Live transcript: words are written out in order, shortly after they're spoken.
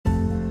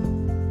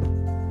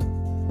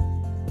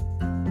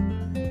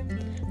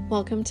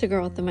Welcome to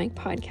Girl with the Mic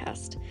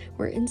podcast,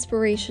 where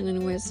inspiration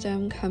and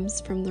wisdom comes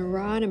from the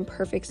raw and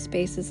imperfect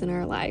spaces in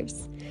our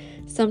lives.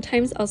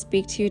 Sometimes I'll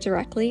speak to you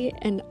directly,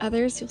 and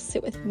others you'll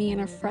sit with me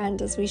and a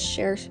friend as we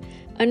share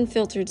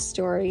unfiltered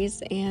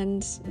stories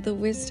and the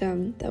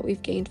wisdom that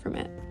we've gained from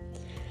it.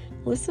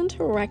 Listen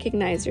to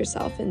recognize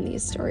yourself in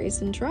these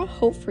stories and draw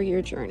hope for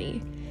your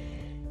journey.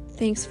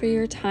 Thanks for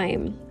your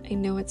time. I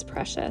know it's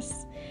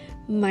precious.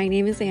 My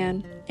name is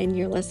Anne, and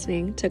you're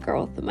listening to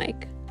Girl with the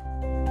Mic.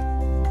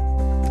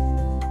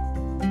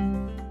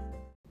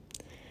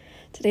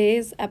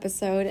 Today's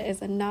episode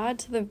is a nod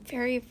to the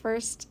very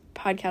first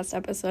podcast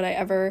episode I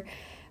ever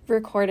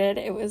recorded.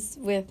 It was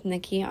with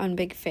Nikki on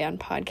Big Fan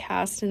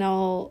Podcast, and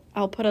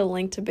I'll put a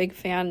link to Big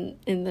Fan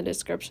in the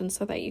description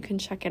so that you can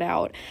check it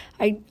out.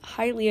 I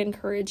highly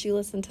encourage you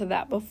listen to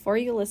that before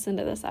you listen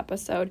to this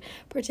episode,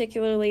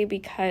 particularly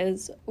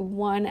because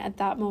one, at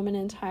that moment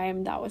in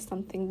time, that was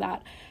something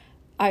that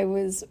I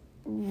was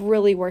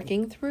really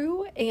working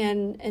through,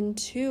 and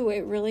two,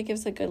 it really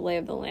gives a good lay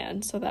of the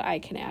land so that I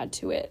can add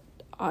to it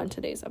on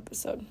today's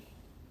episode.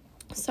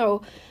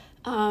 So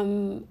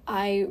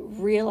I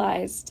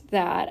realized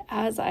that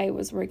as I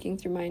was working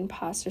through my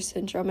imposter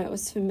syndrome, it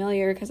was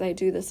familiar because I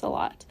do this a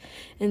lot.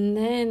 And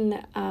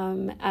then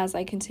as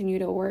I continue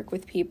to work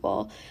with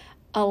people,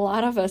 a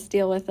lot of us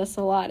deal with this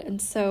a lot.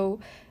 And so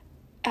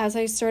as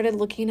I started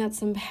looking at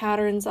some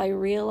patterns, I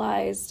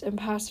realized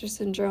imposter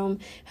syndrome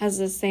has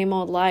the same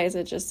old lies.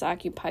 It just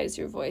occupies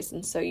your voice.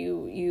 And so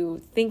you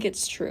think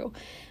it's true.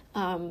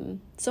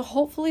 So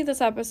hopefully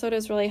this episode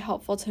is really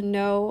helpful to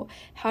know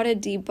how to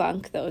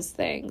debunk those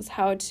things,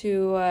 how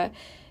to,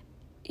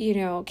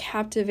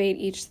 captivate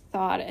each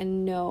thought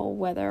and know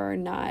whether or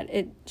not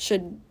it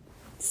should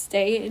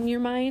stay in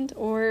your mind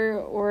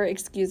or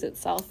excuse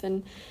itself.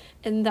 And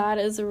that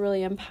is a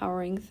really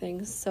empowering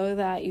thing so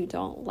that you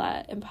don't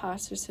let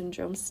imposter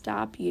syndrome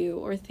stop you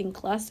or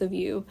think less of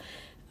you,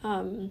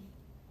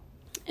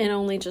 and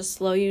only just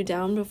slow you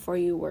down before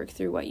you work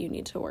through what you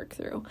need to work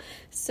through.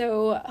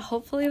 So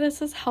hopefully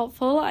this is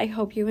helpful. I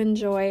hope you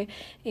enjoy,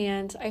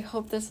 and I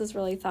hope this is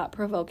really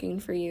thought-provoking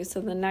for you.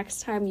 So the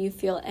next time you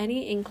feel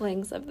any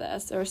inklings of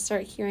this or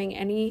start hearing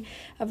any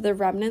of the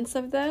remnants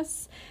of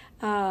this,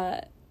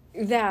 that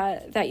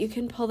you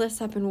can pull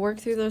this up and work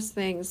through those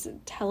things,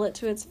 tell it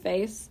to its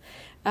face,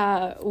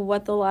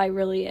 what the lie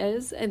really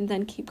is, and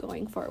then keep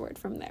going forward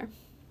from there.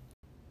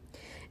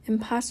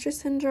 Imposter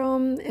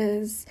syndrome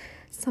is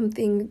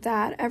something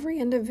that every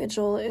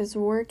individual is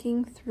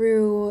working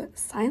through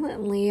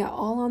silently,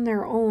 all on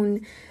their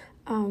own.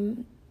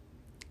 And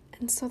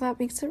so that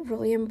makes it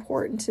really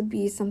important to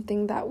be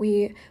something that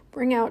we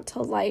bring out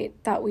to light,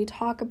 that we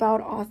talk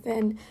about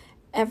often.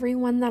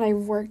 Everyone that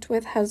I've worked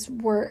with has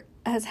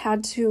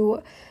had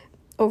to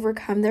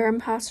overcome their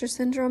imposter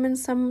syndrome in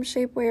some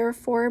shape, way, or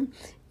form.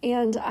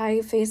 And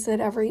I face it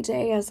every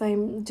day as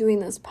I'm doing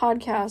this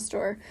podcast,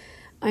 or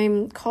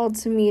I'm called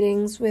to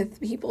meetings with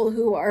people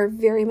who are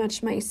very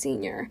much my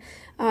senior,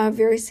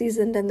 very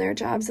seasoned in their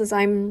jobs as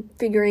I'm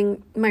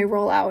figuring my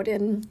role out.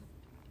 And,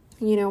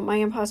 my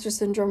imposter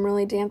syndrome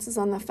really dances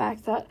on the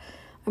fact that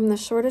I'm the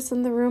shortest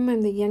in the room,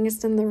 I'm the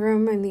youngest in the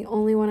room, I'm the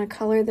only one of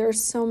color. There are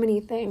so many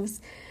things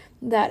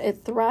that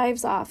it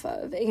thrives off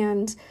of.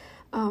 And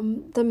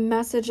the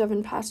message of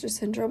imposter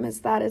syndrome is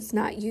that it's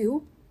not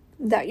you,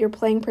 that you're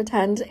playing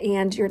pretend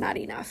and you're not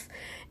enough.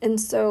 And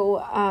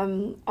so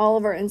all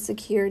of our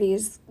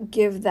insecurities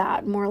give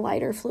that more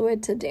lighter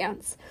fluid to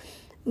dance.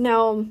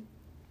 Now,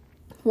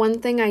 one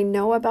thing I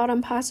know about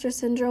imposter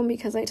syndrome,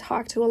 because I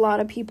talk to a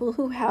lot of people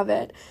who have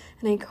it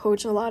and I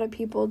coach a lot of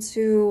people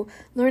to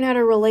learn how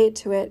to relate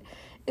to it,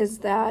 is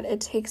that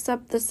it takes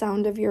up the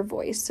sound of your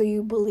voice. So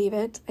you believe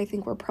it. I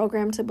think we're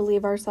programmed to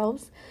believe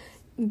ourselves.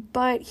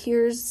 But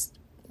here's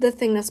the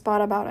thing to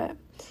spot about it.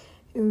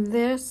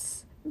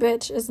 This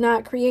bitch is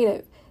not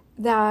creative.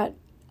 That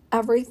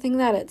everything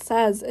that it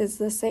says is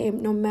the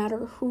same no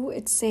matter who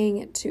it's saying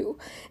it to.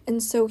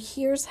 And so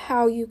here's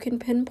how you can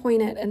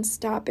pinpoint it and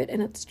stop it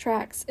in its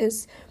tracks,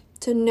 is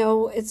to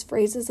know its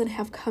phrases and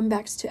have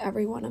comebacks to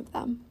every one of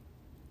them.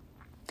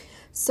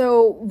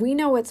 So we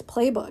know its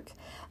playbook.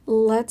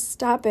 Let's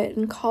stop it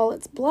and call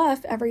its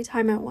bluff every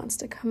time it wants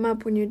to come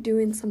up when you're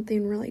doing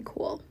something really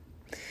cool.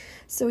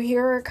 So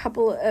here are a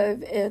couple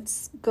of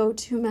its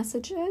go-to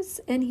messages,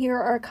 and here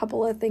are a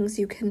couple of things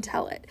you can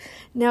tell it.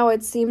 Now,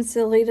 it seems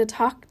silly to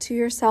talk to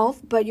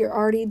yourself, but you're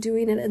already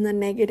doing it in the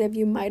negative.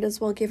 You might as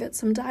well give it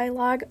some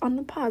dialogue on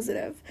the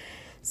positive.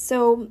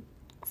 So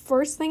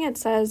first thing it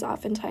says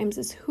oftentimes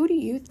is, who do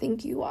you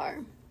think you are?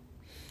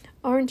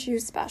 Aren't you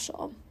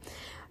special?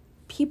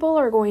 People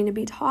are going to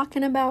be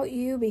talking about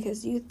you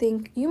because you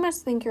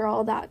must think you're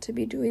all that to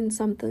be doing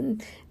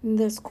something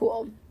this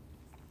cool.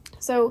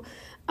 So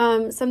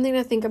something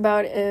to think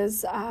about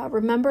is,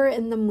 remember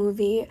in the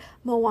movie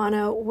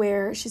Moana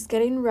where she's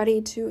getting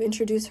ready to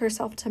introduce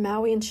herself to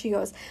Maui and she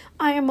goes,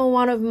 I am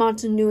Moana of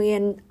Motunui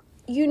and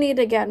you need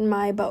to get in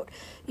my boat.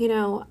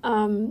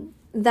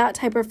 That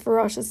type of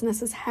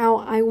ferociousness is how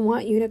I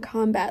want you to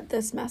combat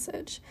this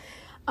message.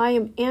 I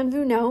am Anne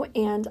Vuno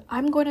and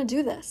I'm going to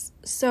do this.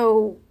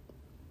 So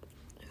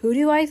Who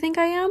do I think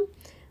I am?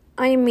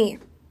 I am me.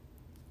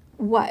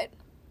 What?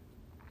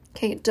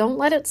 Okay, don't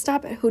let it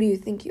stop at who do you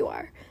think you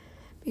are?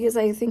 Because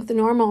I think the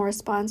normal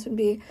response would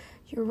be,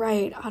 you're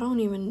right, I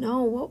don't even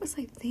know. What was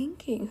I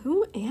thinking?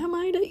 Who am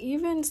I to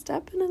even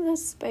step into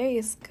this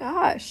space?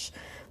 Gosh,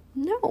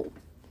 no.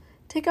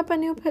 Take up a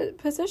new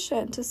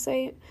position to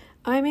say,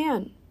 I'm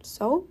Ann.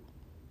 So,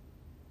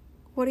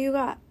 what do you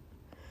got?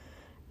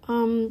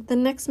 The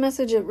next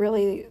message it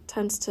really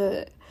tends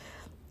to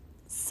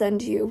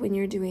send you when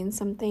you're doing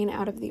something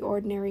out of the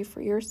ordinary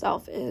for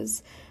yourself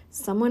is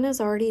someone is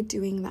already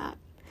doing that.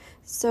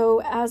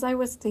 So as I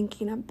was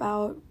thinking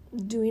about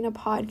doing a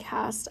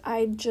podcast,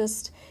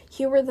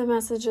 here were the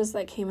messages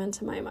that came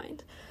into my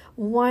mind.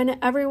 One,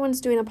 everyone's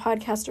doing a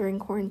podcast during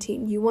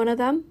quarantine. You one of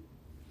them?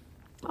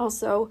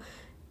 Also,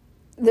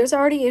 there's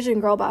already Asian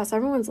Girl Boss.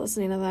 Everyone's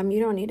listening to them.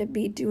 You don't need to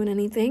be doing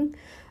anything.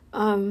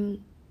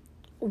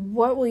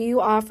 What will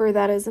you offer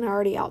that isn't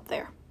already out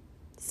there?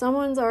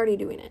 Someone's already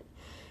doing it.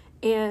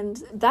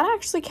 And that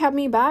actually kept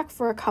me back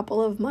for a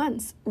couple of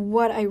months.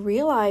 What I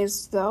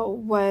realized, though,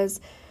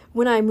 was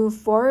when I move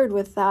forward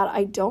with that,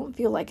 I don't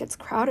feel like it's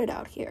crowded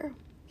out here.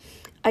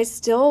 I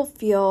still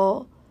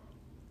feel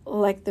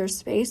like there's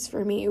space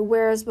for me,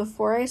 whereas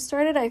before I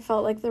started, I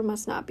felt like there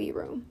must not be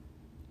room.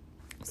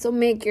 So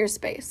make your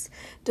space.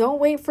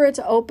 Don't wait for it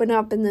to open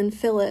up and then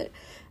fill it.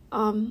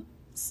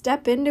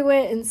 Step into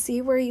it and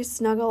see where you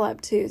snuggle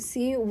up to.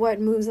 See what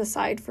moves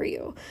aside for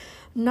you.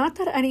 Not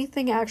that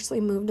anything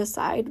actually moved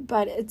aside,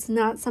 but it's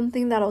not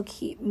something that'll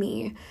keep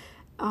me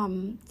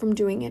from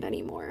doing it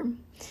anymore.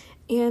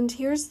 And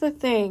here's the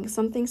thing,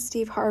 something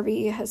Steve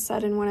Harvey has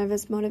said in one of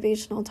his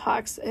motivational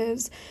talks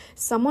is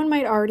someone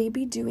might already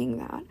be doing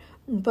that,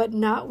 but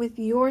not with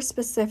your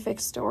specific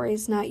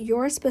stories, not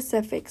your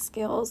specific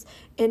skills,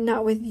 and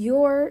not with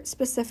your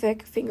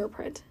specific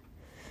fingerprint.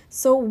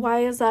 So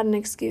why is that an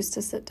excuse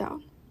to sit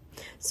down?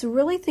 So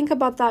really think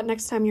about that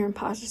next time your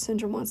imposter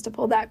syndrome wants to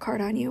pull that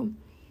card on you.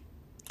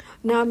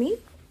 Not me,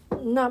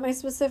 not my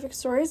specific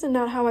stories, and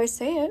not how I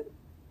say it.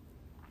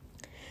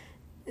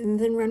 And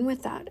then run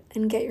with that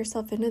and get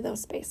yourself into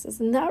those spaces.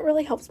 And that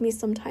really helps me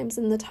sometimes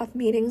in the tough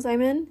meetings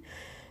I'm in.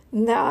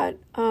 That,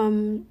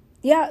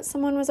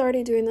 someone was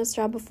already doing this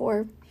job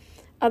before.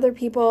 Other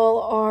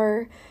people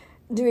are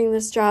doing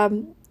this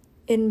job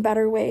in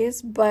better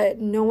ways, but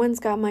no one's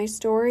got my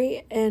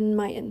story and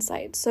my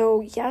insight.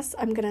 So yes,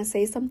 I'm going to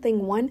say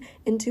something, 1,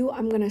 and 2,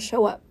 I'm going to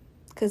show up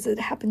because it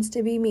happens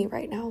to be me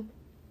right now.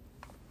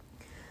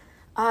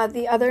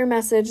 The other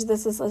message,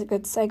 this is a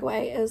good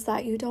segue, is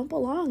that you don't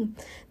belong.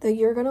 That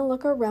you're going to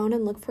look around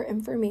and look for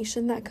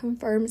information that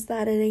confirms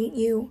that it ain't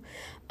you.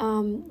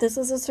 This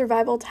is a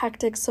survival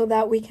tactic so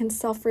that we can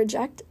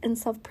self-reject and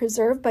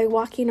self-preserve by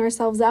walking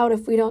ourselves out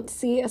if we don't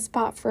see a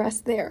spot for us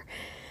there.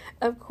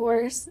 Of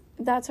course,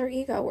 that's our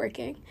ego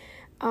working.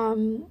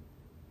 Allow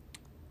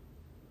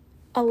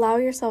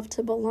yourself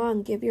to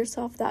belong. Give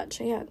yourself that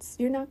chance.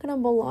 You're not going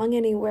to belong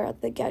anywhere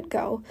at the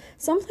get-go.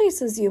 Some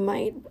places you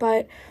might,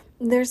 but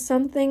there's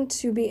something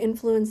to be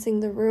influencing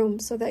the room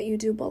so that you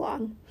do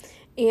belong.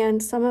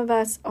 And some of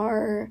us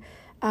are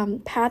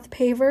path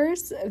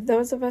pavers.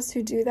 Those of us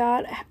who do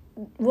that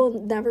will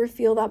never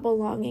feel that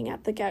belonging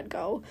at the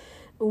get-go.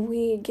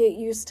 We get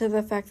used to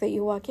the fact that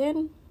you walk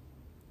in,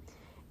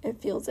 it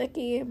feels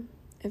icky,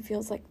 it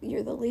feels like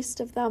you're the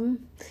least of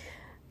them.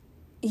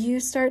 You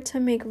start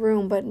to make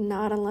room, but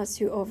not unless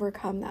you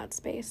overcome that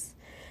space.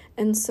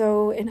 And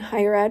so in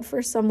higher ed,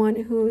 for someone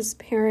whose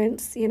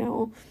parents,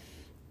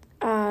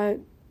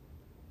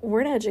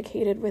 weren't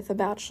educated with a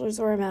bachelor's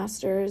or a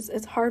master's,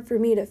 it's hard for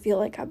me to feel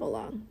like I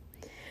belong.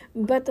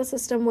 But the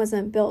system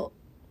wasn't built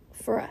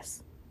for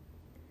us.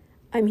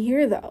 I'm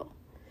here though,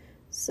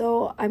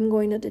 so I'm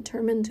going to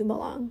determine to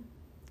belong.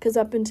 Because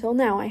up until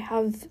now, I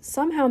have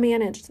somehow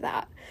managed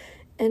that,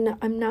 and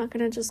I'm not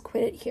going to just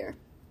quit it here.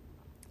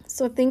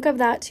 So think of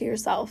that to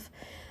yourself.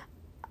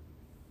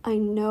 I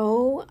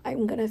know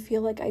I'm going to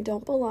feel like I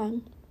don't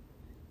belong,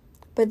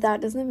 but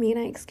that doesn't mean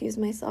I excuse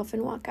myself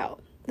and walk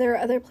out. There are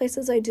other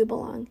places I do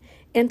belong.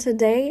 And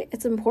today,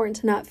 it's important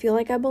to not feel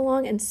like I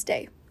belong and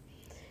stay.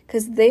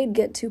 Because they'd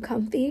get too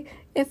comfy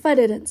if I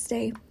didn't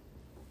stay.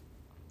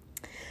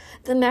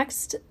 The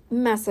next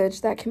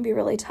message that can be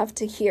really tough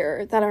to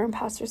hear that our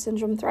imposter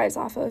syndrome thrives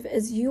off of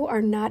is you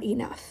are not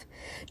enough.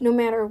 No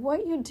matter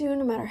what you do,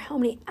 no matter how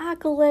many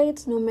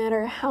accolades, no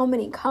matter how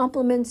many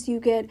compliments you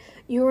get,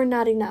 you are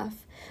not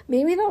enough.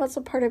 Maybe that was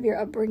a part of your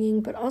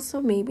upbringing, but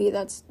also maybe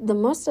that's the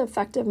most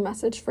effective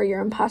message for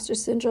your imposter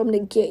syndrome to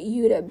get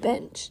you to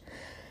binge.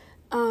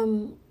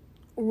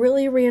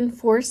 Really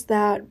reinforce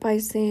that by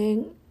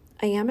saying,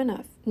 I am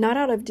enough. Not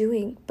out of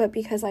doing, but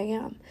because I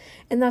am.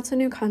 And that's a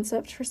new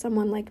concept for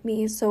someone like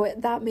me, so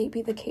that may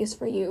be the case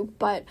for you.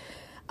 But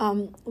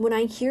when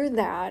I hear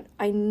that,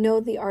 I know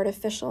the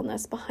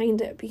artificialness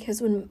behind it,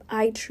 because when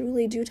I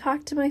truly do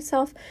talk to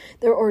myself,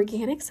 they're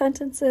organic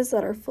sentences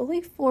that are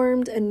fully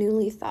formed and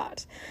newly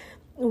thought.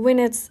 When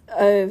it's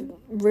a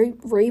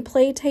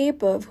replay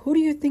tape of, who do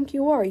you think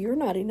you are? You're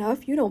not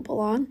enough. You don't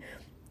belong.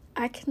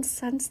 I can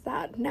sense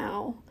that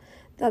now.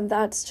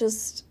 That's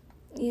just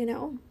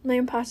my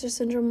imposter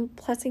syndrome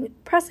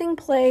pressing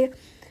play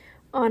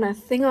on a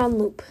thing on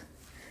loop,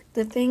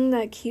 the thing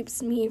that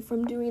keeps me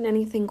from doing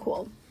anything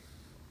cool.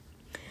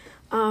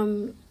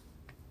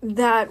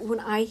 That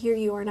when I hear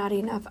you are not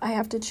enough, I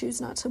have to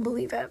choose not to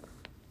believe it.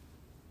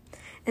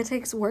 It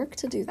takes work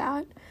to do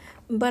that,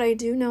 but I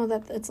do know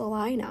that it's a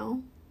lie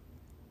now,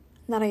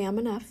 that I am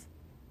enough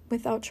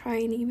without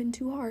trying even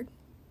too hard.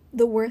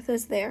 The worth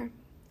is there.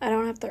 I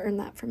don't have to earn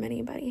that from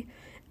anybody,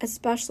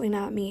 especially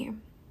not me,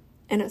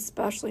 and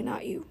especially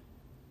not you.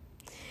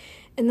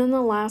 And then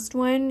the last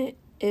one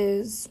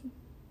is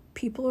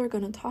people are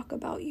going to talk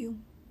about you.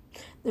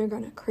 They're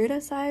going to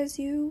criticize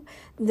you.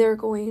 They're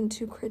going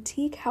to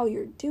critique how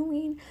you're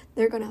doing.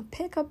 They're going to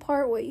pick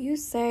apart what you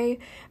say.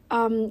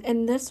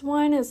 And this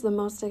one is the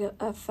most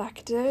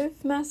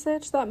effective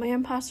message that my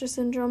imposter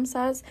syndrome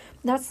says.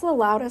 That's the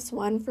loudest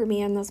one for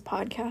me in this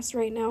podcast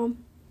right now,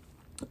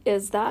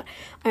 is that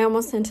I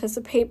almost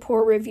anticipate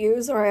poor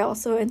reviews, or I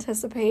also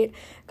anticipate,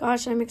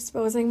 gosh, I'm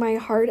exposing my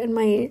heart and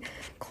my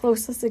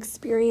closest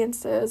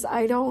experiences.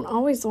 I don't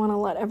always want to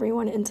let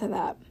everyone into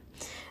that.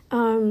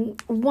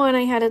 One,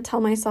 I had to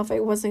tell myself I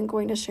wasn't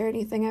going to share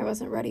anything I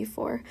wasn't ready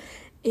for.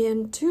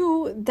 And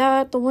two,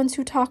 that the ones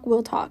who talk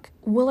will talk.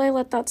 Will I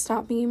let that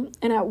stop me?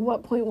 And at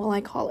what point will I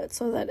call it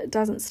so that it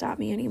doesn't stop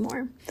me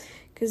anymore?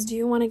 Because do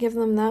you want to give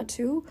them that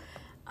too?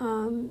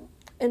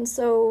 And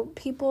so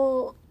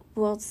people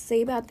will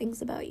say bad things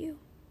about you.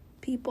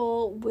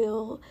 People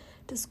will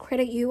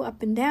discredit you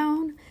up and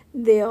down.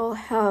 They'll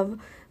have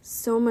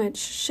so much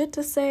shit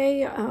to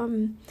say.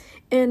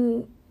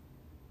 And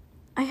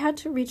I had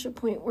to reach a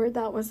point where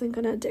that wasn't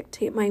going to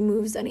dictate my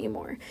moves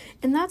anymore.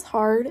 And that's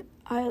hard,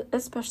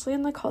 especially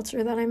in the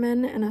culture that I'm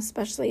in, and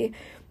especially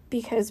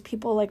because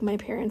people like my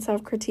parents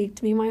have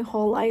critiqued me my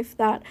whole life,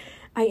 that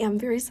I am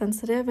very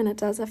sensitive and it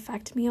does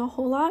affect me a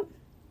whole lot.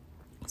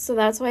 So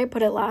that's why I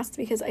put it last,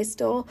 because I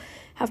still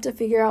have to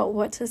figure out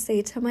what to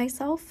say to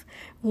myself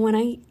when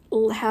I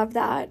have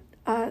that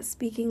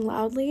speaking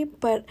loudly.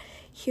 But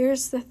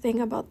here's the thing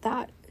about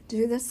that.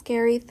 Do the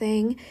scary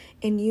thing,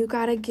 and you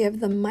got to give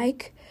the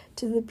mic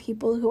to the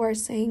people who are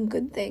saying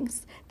good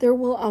things. There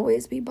will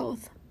always be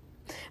both.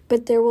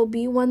 But there will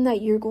be one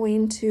that you're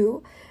going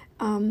to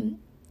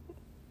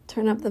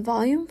turn up the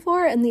volume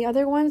for, and the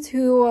other ones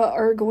who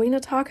are going to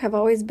talk have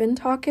always been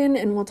talking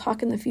and will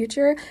talk in the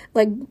future.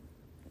 Like,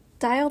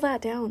 dial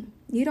that down.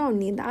 You don't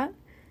need that.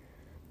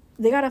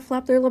 They got to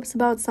flap their lips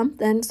about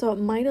something, so it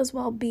might as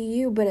well be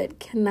you, but it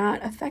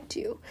cannot affect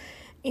you.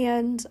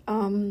 And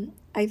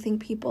I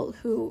think people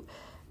who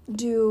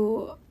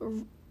do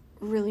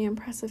really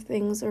impressive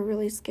things or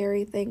really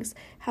scary things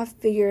have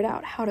figured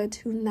out how to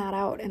tune that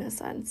out in a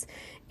sense.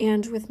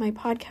 And with my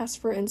podcast,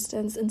 for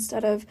instance,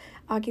 instead of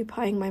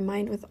occupying my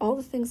mind with all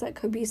the things that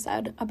could be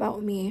said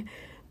about me,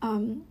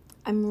 I'm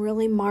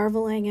really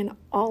marveling in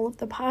all of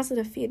the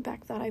positive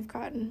feedback that I've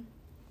gotten,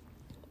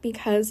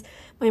 because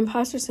my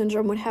imposter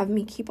syndrome would have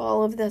me keep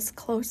all of this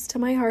close to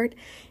my heart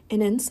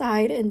and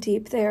inside and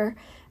deep there,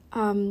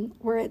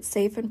 where it's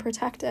safe and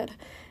protected.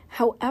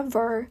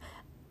 However,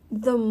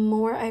 the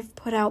more I've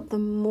put out, the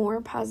more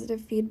positive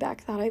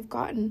feedback that I've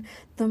gotten,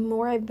 the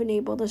more I've been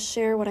able to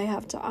share what I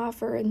have to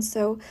offer. And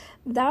so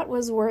that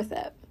was worth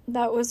it.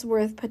 That was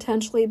worth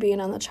potentially being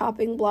on the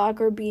chopping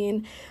block or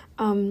being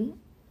on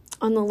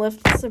the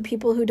lists of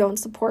people who don't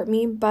support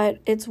me, but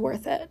it's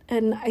worth it.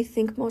 And I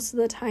think most of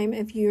the time,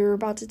 if you're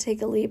about to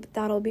take a leap,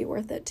 that'll be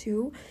worth it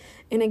too.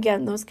 And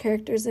again, those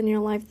characters in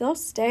your life, they'll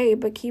stay,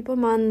 but keep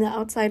them on the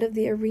outside of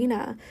the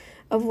arena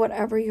of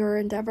whatever your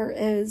endeavor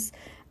is.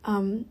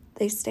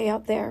 They stay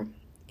out there,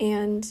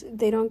 and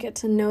they don't get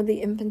to know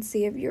the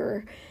infancy of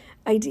your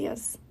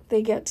ideas.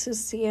 They get to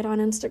see it on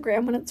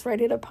Instagram when it's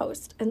ready to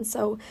post. And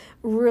so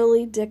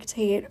really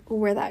dictate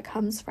where that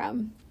comes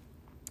from.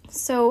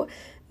 So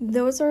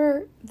those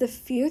are the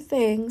few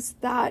things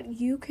that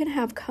you can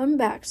have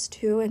comebacks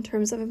to in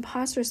terms of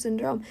imposter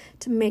syndrome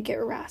to make it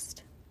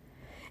rest.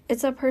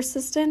 It's a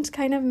persistent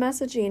kind of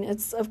messaging.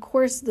 It's, of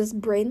course, this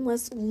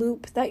brainless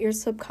loop that your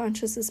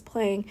subconscious is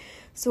playing.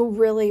 So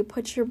really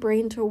put your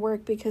brain to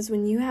work, because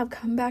when you have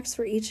comebacks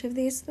for each of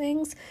these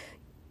things,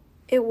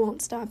 it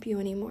won't stop you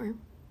anymore.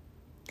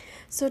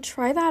 So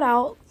try that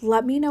out.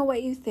 Let me know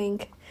what you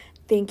think.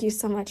 Thank you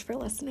so much for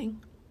listening.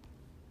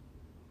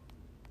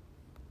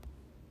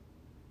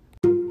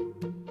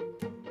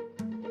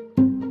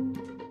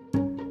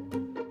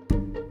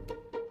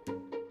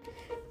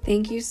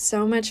 Thank you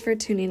so much for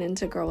tuning in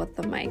to Girl with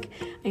the Mic.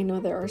 I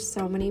know there are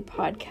so many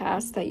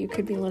podcasts that you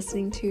could be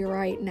listening to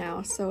right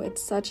now, so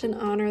it's such an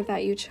honor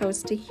that you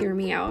chose to hear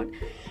me out.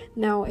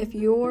 Now, if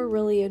you're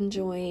really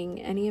enjoying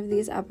any of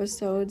these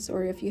episodes,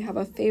 or if you have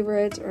a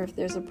favorite, or if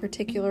there's a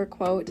particular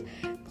quote,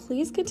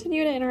 please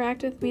continue to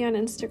interact with me on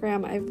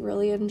Instagram. I've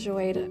really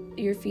enjoyed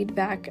your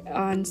feedback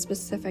on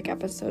specific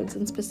episodes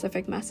and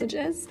specific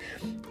messages.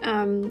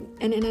 And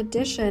in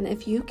addition,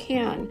 if you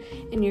can,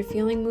 and you're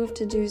feeling moved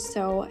to do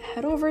so,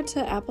 head over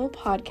to Apple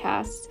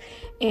Podcasts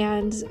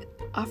and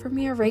offer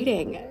me a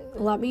rating.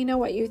 let me know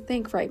what you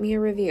think. Write me a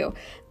review.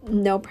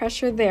 No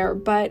pressure there,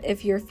 but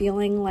if you're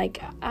feeling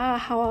like,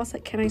 how else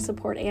can I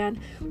support Anne?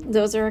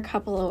 Those are a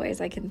couple of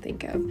ways I can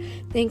think of.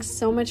 Thanks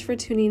so much for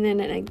tuning in,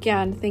 and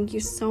again, thank you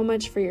so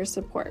much for your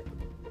support.